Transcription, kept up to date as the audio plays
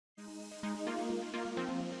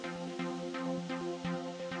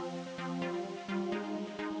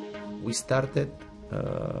we started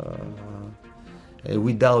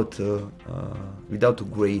without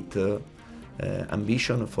great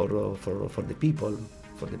ambition for the people,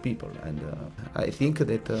 and I think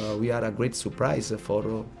that we are a great surprise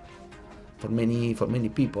for many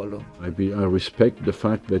people. I respect the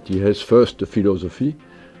fact that he has first a philosophy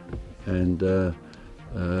and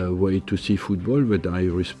way to see football that I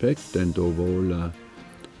respect, and overall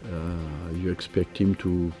you expect him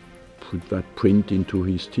to put that print into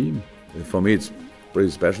his team. For me it's pretty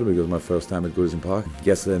special because my first time at Goodison Park.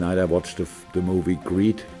 Yesterday night I watched the movie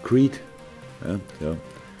Creed. Yeah, so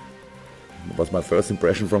it was my first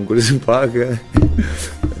impression from Goodison Park.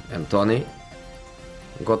 And Tony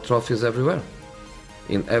got trophies everywhere.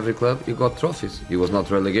 In every club he got trophies. He was not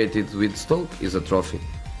relegated with Stoke, is a trophy.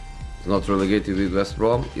 He's not relegated with West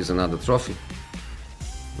Brom, is another trophy.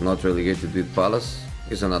 Not relegated with Palace,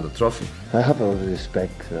 is another trophy. I have a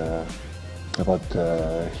respect about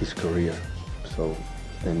his career. So,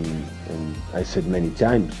 and I said many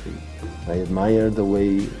times, I admire the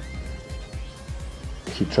way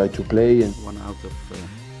he tried to play. And 1 out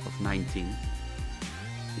of 19.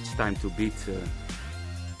 It's time to beat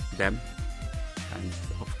them, and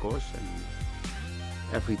of course, and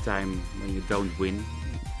every time when you don't win,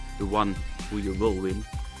 the one who you will win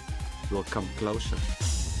will come closer.